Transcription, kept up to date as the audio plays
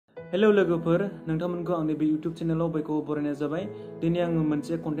Hello लोगोफोर नोंथांमोनखौ आंनि बे YouTube चेनेलाव बायखौ बरायनाय जाबाय। दिनै आं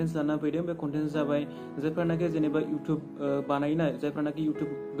मोनसे कन्टेन्ट लाना फैदों। बे कन्टेन्ट जाबाय जायफोरनाखि जेनेबा YouTube बानायनाय जायफोरनाखि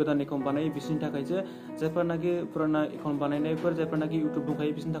YouTube गोदान एकाउन्ट बानायो बिसोरनि थाखायसो, जायफोरनाखि पुराना एकाउन्ट बानायनायफोर जायफोरनाखि YouTube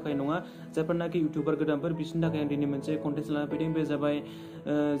दंखायो बिसोरनि थाखाय नङा, जायफोरनाखि यूट्यूबर गोदानफोर बिसोरनि थाखाय आं दिनै मोनसे कन्टेन्ट लाना फैदों। बे जाबाय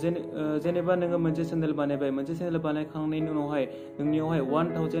जेनेबा नोङो मोनसे चेनेल बानायबाय, मोनसे चेनेल बानायखांनायनि उनावहाय नोंनियावहाय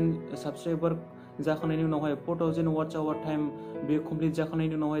 1000 साबस्क्राइबार जाखांनायनि उनावहाय 4000 watts our time bay complete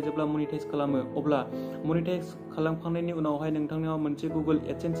जाखांनायनि उनावहाय जेब्ला मनिटाइज खालामो, अब्ला मनिटाइज खालामखांनायनि उनावहाय नोंथांनाव मोनसे गुगल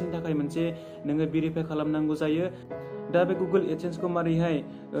एडसेन्सनि थाखाय मोनसे नोङो भेरिफाइ खालामनांगौ जायो। दा बे गुगल एडसेन्सखौ मारैहाय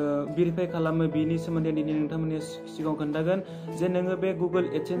भेरिफाइ खालामो बिनि सोमोन्दै दिनै नोंथांमोननि सिगाङाव खोन्थागोन। जे नोङो बे गुगल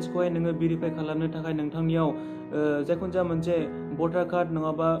एडसेन्सखौहाय नोङो भेरिफाइ खालामनो थाखाय नोंथांनियाव जायखुनु जाया मोनसे भटार कार्ड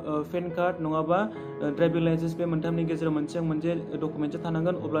नङाबा पेन कार्ड नङाबा ड्राइभिं लाइसेन्स, बे मोनथामनि गेजेराव मोनसे डकुमेन्टसो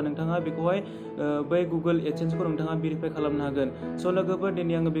थानांगोन। अब्ला नोंथाङा बेखौहाय बै गुगल एडसेन्सखौ नोंथाङा भेरिफाइ खालामनो हागोन। स' लोगोफोर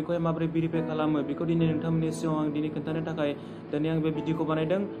दिनै आङो बेखौहाय माबोरै भेरिफाइ खालामो बेखौ दिनै नोंथांमोननि सिगाङाव आं दिनै खोन्थानो थाखाय दिनै आं बे भिडिअखौ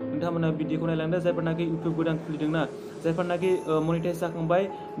बानायदों। नोंथांमोना भिडिअखौ नायलांदो। जायफोरनाखि इउटुब गोदान खुलिदोंना, जायफोरनाखि मनिटाइज जाखांबाय,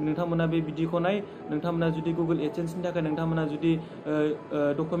 नोंथांमोना बे भिडिअखौ नाय। नोंथांमोना जुदि गुगल एडसेन्सनि थाखाय नोंथांमोना जुदि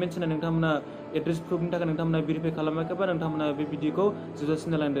डकुमेन्टस होनाय नोंथांमोना एड्रेस प्रुफनि थाखाय नोंथांमोना भेरिफाइ खालामाखैबा नोंथांमोना बे भिडिअखौ जोबजासिम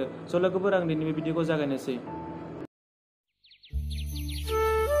नायलांदो। स' लोगोफोर आं दिनै बे भिडिअखौ जागायनोसै।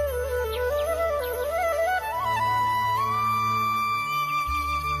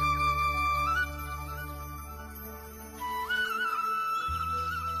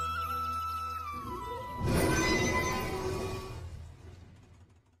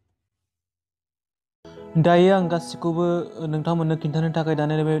 दायो आं गासिखौबो नोंथांमोननो खिन्थानो थाखाय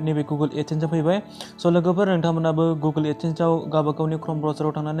दानो नैबे गुगल एडसेन्सआव फैबाय। स' लोगोफोर नोंथांमोनाबो गुगल एडसेन्सआव गावबा गावनि क्रोम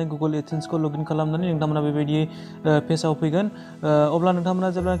ब्राउजाराव थांनानै गुगल एडसेन्सखौ लगइन खालामनानै नोंथांमोना बेबायदि पेजआव फैगोन। अब्ला नोंथांमोना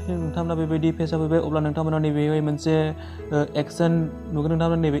जेब्ला नोंथांमोना बेबायदि पेजआव फैबाय, अब्ला नोंथांमोना नैबेहाय मोनसे एक्सन नुगोन।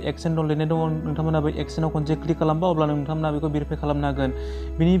 नोंथांमोना नैबे एक्सन दं लिरनाय दङ। नोंथांमोना बे एक्सनाव खनसे क्लिक खालामबा अब्ला नोंथांमोना बेखौ भेरिफाइ खालामनो हागोन।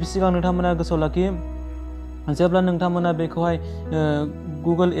 बिनि सिगां नोंथांमोना गोसोआव लाखि, जेब्ला नोंथांमोना बेखौहाय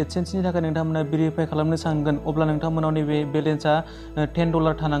गुगल एडसेन्सनि थाखाय नोंथांमोना भेरिफाइ खालामनो सानगोन, अब्ला नोंथांमोनाव नैबे बेलेन्सआ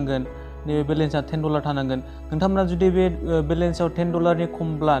 $10 थानांगोन। नैबे बेलेन्सआ $10 थानांगोन। नोंथांमोना जुदि बे बेलेन्सआव $10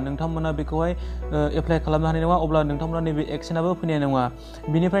 खमब्ला नोंथांमोना बेखौहाय एप्लाइ खालामनो हानाय नङा। अब्ला नोंथांमोना नैबे एक्सनाबो फैनाय नङा।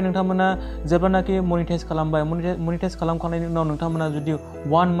 बिनिफ्राय नोंथांमोना जेब्लानाखि मनिटाइज खालामबाय, मनिटाइज खालामखांनायनि उनाव नोंथांमोना जुदि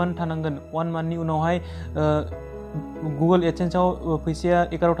 1 मान्थ थानांगोन। 1 मान्थनि उनावहाय गुगल एडसेन्सआव फैसाया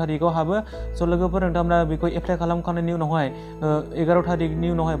 11 थारिखआव हाबो। स' लोगोफोर नोंथांमोना बेखौ एप्लाइ खालामखांनायनि उनावहाय 11 थारिखनि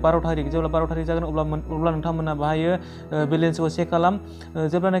उनावहाय 12 थारिख, जेब्ला 12 थारिख जागोन अब्ला नोंथांमोना बाहायो बेलेन्सखौ चेक खालाम।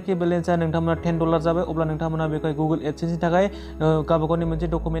 जेब्लानाखि बेलेन्सआ नोंथांमोना $10 जाबाय, अब्ला नोंथांमोना बेखौ गुगल एडसेन्सनि थाखाय गावबा गावनि मोनसे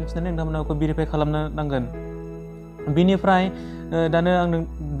डकुमेन्टस होनानै नोंथांमोना बेखौ भेरिफाइ खालामनो नांगोन। बिनिफ्राय दानो आं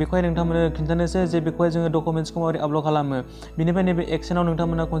बेखौहाय नोंथांमोननो खिन्थानोसै जे बेखौहाय जोङो डकुमेन्टसखौ माबोरै आपल'ड खालामो। बिनिफ्राय नैबे एक्सनाव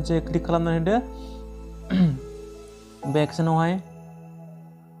नोंथांमोना खनसे क्लिक खालामनानै होदो। बे एक्सनावहाय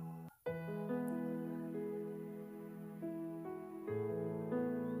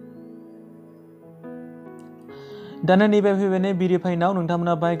दानो नैबे फैबाय भेरिफाइ नाव।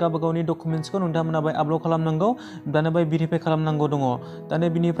 नोंथांमोना बाय गावबा गावनि डकुमेन्टसखौ नोंथांमोना बाय आपल'ड खालामनांगौ। दानो बाय भेरिफाइ खालामनांगौ दङ। दानो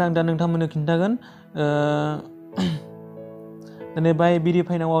बिनिफ्राय आं दा नोंथांमोननो खिन्थागोन। दानो बाय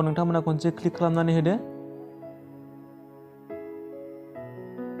भेरिफाइ नावआव नोंथांमोना खनसे क्लिक खालामनानै होदो।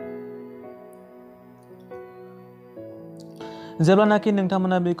 जेब्लानाखि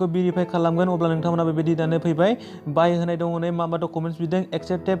नोंथांमोना बेखौ भेरिफाइ खालामगोन, अब्ला नोंथांमोना बेबायदि दानो फैबाय। बाय होनाय दङ नै मा डकुमेन्टस बिदों,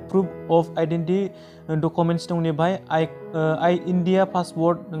 accepted proof of identity documents दं नै बाय आइ इन्डिया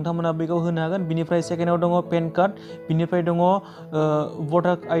पासपर्ट, नोंथांमोना बेखौ होनो हागोन। बिनिफ्राय सेकेन्डआव दङ पेन कार्ड, बिनिफ्राय दङ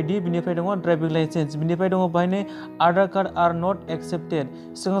भटार आइडि, बिनिफ्राय दङ ड्राइभिं लाइसेन्स, बिनिफ्राय दङ बाहायनो आधार कार्ड आर नट एक्सेप्टेड।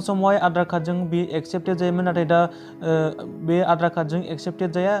 सिगां समावहाय आधार कार्डजों बे एक्सेप्टेड जायोमोन, नाथाय दा बे आधार कार्डजों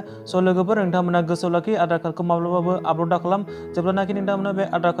एक्सेप्टेड जाया। स' लोगोफोर नोंथांमोना गोसोआव लाखि, आधार कार्डखौ माब्लाबाबो आपल'ड दा खालाम। जेब्लानाखि नोंथांमोना बे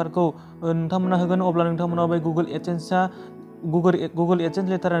आधार कार्डखौ नोंथांमोना होगोन, अब्ला नोंथांमोनाव बे गुगल एडसेन्स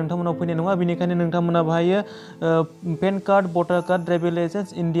लेटारा नोंथांमोनाव फैनाय नङा। बेनिखायनो नोंथांमोना बाहायो पेन कार्ड, भटार card, driving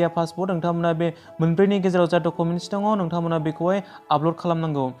licence, India passport, नोंथांमोना बे मोनब्रैनि गेजेराव जा डकुमेन्टस दङ नोंथांमोना बेखौहाय आपल'ड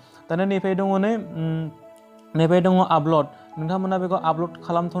खालामनांगौ। दानो नैफाय दङ नैफाय दङ आपल'ड, नोंथांमोना बेखौ आपल'ड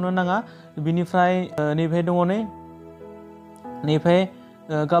खालामथ'नो नाङा। बिनिफ्राय नैफाय दङ नैफाय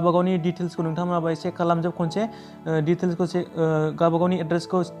गावबा गावनि डिटेल्सखौ नोंथांमोना बाय चेक खालामजोब। खनसे डिटेल्सखौ गावबा गावनि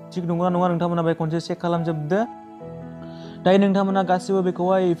एड्रेसखौ थिग नंगौना नङा नोंथांमोना बाय खनसे चेक खालामजोबदो। दायो नोंथांमोना गासिबो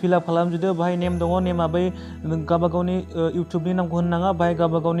बेखौहाय फिलआप खालामजोबदो। बाहाय नेम दङ, नेमा बै गावबा गावनि इउटुबनि नामखौ होनो नाङा, बाहाय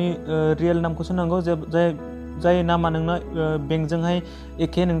गावबा गावनि रियेल नामखौसो नांगौ। जाय नामा नोंना बेंकजोंहाय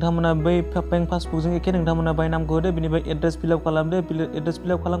एखे, नोंथांमोना बै बेंक पासबुकजों एखे, नोंथांमोना बाय नामखौ होदो। बिनिफ्राय एड्रेस फिलआप खालामदो। एड्रेस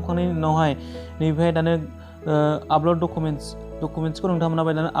फिलआप खालामखांनायनि उनावहाय नैबेहाय दानो आपल'ड डकुमेन्टस डकुमेन्ट्सखौ नोंथांमोना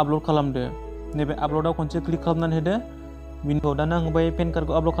बायनानै आपल'ड खालामदो नैबे आपल'डआव खनसे क्लिक खालामनानै होदो बिनिखौ दाना आं बै पेन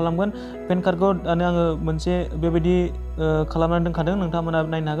कार्डखौ आपल'ड खालामगोन पेन कार्डखौ दानो आङो मोनसे बेबायदि खालामनानै दोनखादों नोंथांमोना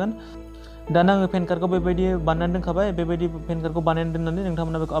नायनो हागोन दाना आङो पेन कार्डखौ बेबायदि बानायनानै दोनखाबाय बेबायदि पेन कार्डखौ बानायनानै दोननानै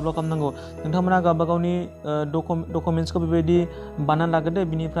नोंथांमोना बेखौ आपल'ड खालामनांगौ नोंथांमोना गावबा गावनि डकुमेन्ट्सखौ बेबायदि बानायनानै लाग्रोदो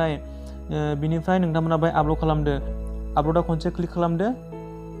बिनिफ्राय नोंथांमोना बाय आपल'ड खालामदो आपल'डआव खनसे क्लिक खालामदो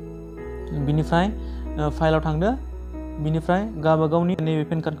बिनिफ्राय फाइलाव थांदो बिनिफ्राय गावबा गावनि नैबे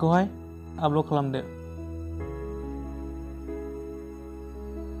पेन कार्डखौहाय आपल'ड खालामदो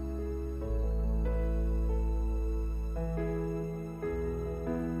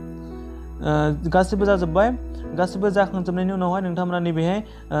गासिबो जाजोब्बाय गासिबो जाखांजोबनायनि उनावहाय नोंथांमोना नैबेहाय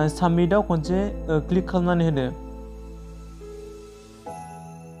साबमिटआव खनसे क्लिक खालामनानै होदो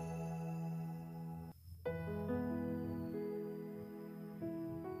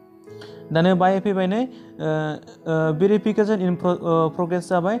दानो बाहाय फैबाय नै भेरिफिकेसन इन प्रग्रेस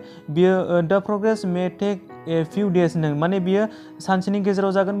जाबाय बियो दा progress may take a few days होनदों माने बियो सानसेनि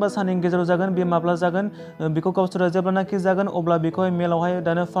गेजेराव जागोन बा साननैनि गेजेराव जागोन बे माब्ला जागोन बेखौ गावसोरा जेब्लानाखि जागोन अब्ला बेखौहाय मेलावहाय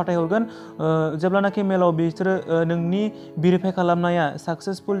दानो फाथायहरगोन जेब्लानाखि मेलाव बिसोरो नोंनि भेरिफाइ खालामनाया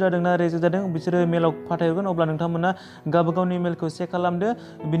साक्सेसफुल जादोंना रिजेक्ट जादों बिसोरो मेलाव फाथायहरगोन अब्ला नोंथांमोना गावबा गावनि मेलखौ चेक खालामदो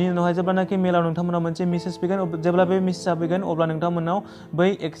बिनि उनावहाय जेब्लानाखि मेलाव नोंथांमोना मोनसे मेसेज फैगोन जेब्ला बे मेसेजआ फैगोन अब्ला नोंथांमोनाव बै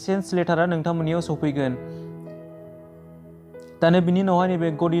एक्सचेन्ज लेटारा नोंथांमोननियाव सफैगोन दानो बिनि उनावहाय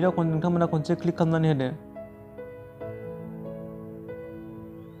नैबे गडिटआव नोंथांमोना खनसे क्लिक खालामनानै होदो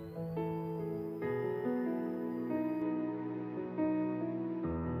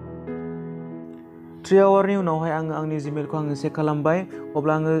थ्रि आवारनि उनावहाय आङो आंनि जिमेलखौ चेक खालामबाय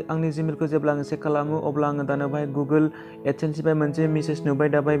अब्ला आङो आंनि जिमेलखौ जेब्ला आङो चेक खालामो अब्ला आङो दानो बाहाय गुगोल एडसेन्सनिफ्राय मोनसे मेसेज नुबाय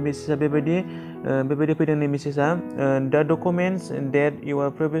दा बाय मेसेजआ बेबायदि फैदों नै मेसेजआ दा डकुमेन्ट्स डेट इउ are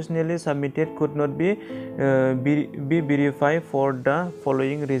previously साबमिटेड could not be verified फर दा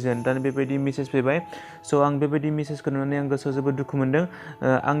फलोइं रिजन दानो बेबायदि मेसेज फैबाय स' आं बेबायदि मेसेजखौ नुनानै आं गोसोआव जोबोद दुखु मोनदों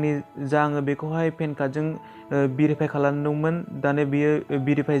आङो बेखौहाय पेन कार्डजों भेरिफाइ खालामदोंमोन दानो बियो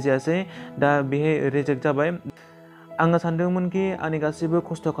भेरिफाइ जायासै दा बेहाय रिजेक्ट जाबाय आङो सानदोंमोनखि आंनि गासिबो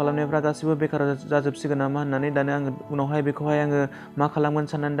खस्थ' खालामनायफ्रा गासिबो बेकार जाजोबसिगोन नामा होननानै दानो आङो उनावहाय बेखौहाय आङो मा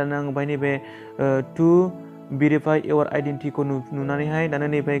खालामगोन साननानै दानो आङो बाहाय नैबे टु भेरिफाइ इउर आइडेन्टिटिखौ नुनानैहाय दानो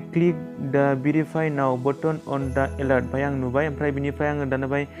नैबे क्लिक दा भेरिफाइ नाउ बटन अन दा एलार्ट बाहाय आं नुबाय ओमफ्राय बिनिफ्राय आङो दानो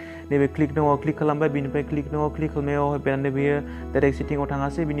बाहाय नैबे क्लिक नाउआव क्लिक खालामबाय बिनिफ्राय क्लिक नाउआव क्लिक खालामनायाव दानो बेयो डाइरेक्ट सेटिंआव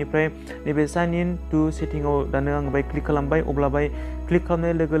थाङासै बिनिफ्राय नैबे साइन इन टु सेटिंआव दानो आं बाहाय क्लिक खालामबाय अब्ला बाहाय क्लिक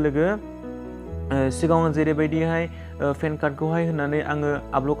खालामनाय लोगो लोगो सिगाङाव जेरैबायदिहाय पेन कार्डखौहाय होनानै आङो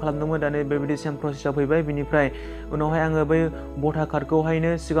आपल'ड खालामदोंमोन दानो बेबायदि सेम प्रसेसआव फैबाय बिनिफ्राय उनावहाय आङो बै भटार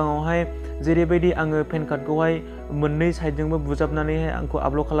कार्डखौहायनो सिगाङावहाय जेरैबायदि आङो पेन कार्डखौहाय मोननै साइडजोंबो बुजाबनानैहाय आंखौ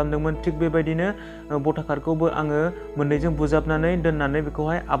आपल'ड खालामदोंमोन थिग बेबायदिनो भटार कार्डखौबो आङो मोननैजों बुजाबनानै दोननानै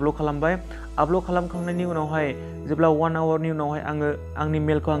बेखौहाय आपल'ड खालामबाय आपल'ड खालामखांनायनि उनावहाय जेब्ला 1 आवारनि उनावहाय आङो आंनि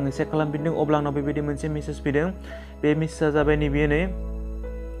मेलखौ आङो चेक खालामफिनदों अब्ला आंनाव बेबायदि मोनसे मेसेज फैदों बे मेसेजआ जाबाय नैबे नै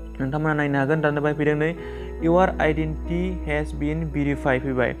नोंथांमोना नायनो हागोन दानो बाय फैदों नै इउर आइडेन्टिटि हेज बिन भेरिफाइ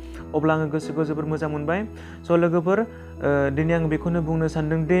फैबाय अब्ला आङो गोसोखौ जोबोर मोजां मोनबाय स' लोगोफोर दिनै आं बेखौनो बुंनो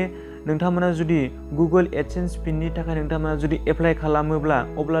सानदों दि नोंथांमोना जुदि गुगोल एडसेन्स पिननि थाखाय नोंथांमोना जुदि एप्लाइ खालामोब्ला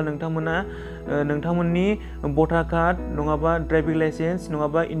अब्ला नोंथांमोना नोंथांमोननि भटार कार्ड नङाबा ड्राइभिं लाइसेन्स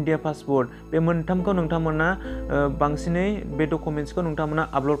नङाबा इन्डिया पासपर्ट बे मोनथामखौ नोंथांमोना बांसिनै बे डकुमेन्ट्सखौ नोंथांमोना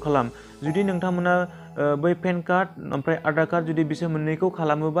आपल'ड खालाम जुदि नोंथांमोना बै पेन कार्ड ओमफ्राय आधार कार्ड जुदि बिसोर मोननैखौ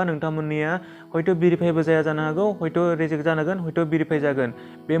खालामोबा नोंथांमोननिया हयथ' भेरिफाइबो जाया जानो हागौ हयथ' रिजेक्ट जानांगोन हयथ' भेरिफाइ जागोन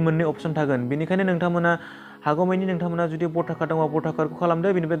बे मोननै अपसन थागोन बेनिखायनो नोंथांमोना हागौमानि नोंथांमोना जुदि भटार कार्ड दंबा भटार कार्डखौ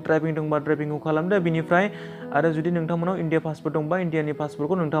खालामदो बेनिफ्राय ड्राइभिं दंबा ड्राइभिंखौ खालामदो बिनिफ्राय आरो जुदि नोंथांमोनाव इन्डिया पासपोर्ट दंबा इन्डियानि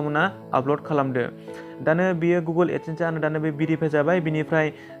पासपोर्टखौ नोंथांमोना आपल'ड खालामदो दानो बियो गुगोल एडसेन्सआ दानो बे भेरिफाइ जाबाय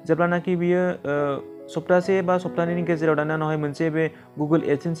बिनिफ्राय जेब्लानाखि बियो सप्तासे बा सप्तानैनि गेजेराव दानो आंनावहाय मोनसे बे गुगोल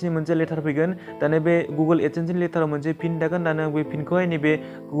एडसेन्सनि मोनसे लेटार फैगोन दानो बे गुगोल एडसेन्सनि लेटाराव मोनसे पिन थागोन दानो बे पिनखौहाय नैबे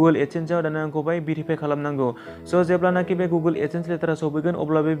गुगोल एडसेन्सआव दानो आंखौहाय भेरिफाइ खालामनांगौ स' जेब्लानाखि बे गुगोल एडसेन्स लेटारा सफैगोन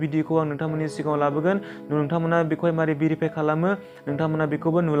अब्ला बे भिडिअखौ आं नोंथांमोननि सिगाङाव लाबोगोन नोंथांमोना बेखौहाय मारै भेरिफाइ खालामो नोंथांमोना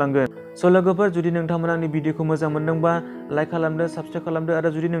बेखौबो नुलांगोन स' लोगोफोर जुदि नोंथांमोना आंनि भिडिअखौ मोजां मोनदोंबा लाइक खालामदो साबसक्राइब खालामदो आरो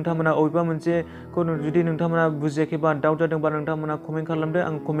जुदि नोंथांमोना अबेबा मोनसेखौ जुदि नोंथांमोना बुजियाखैबा डाउट जादोंबा नोंथांमोना कमेन्ट खालामदो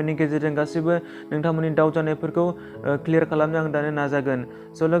आं कमेन्टनि गेजेरजों गासिबो नोंथांमोननि डाउट जानायफोरखौ क्लियार खालामनो आं दानो नाजागोन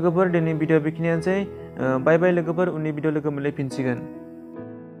स' लोगोफोर दिनै भिडिअ बेखिनियानोसै बाय बाय लोगोफोर उननि भिडिअ लोगो मोनलायफिनसिगोन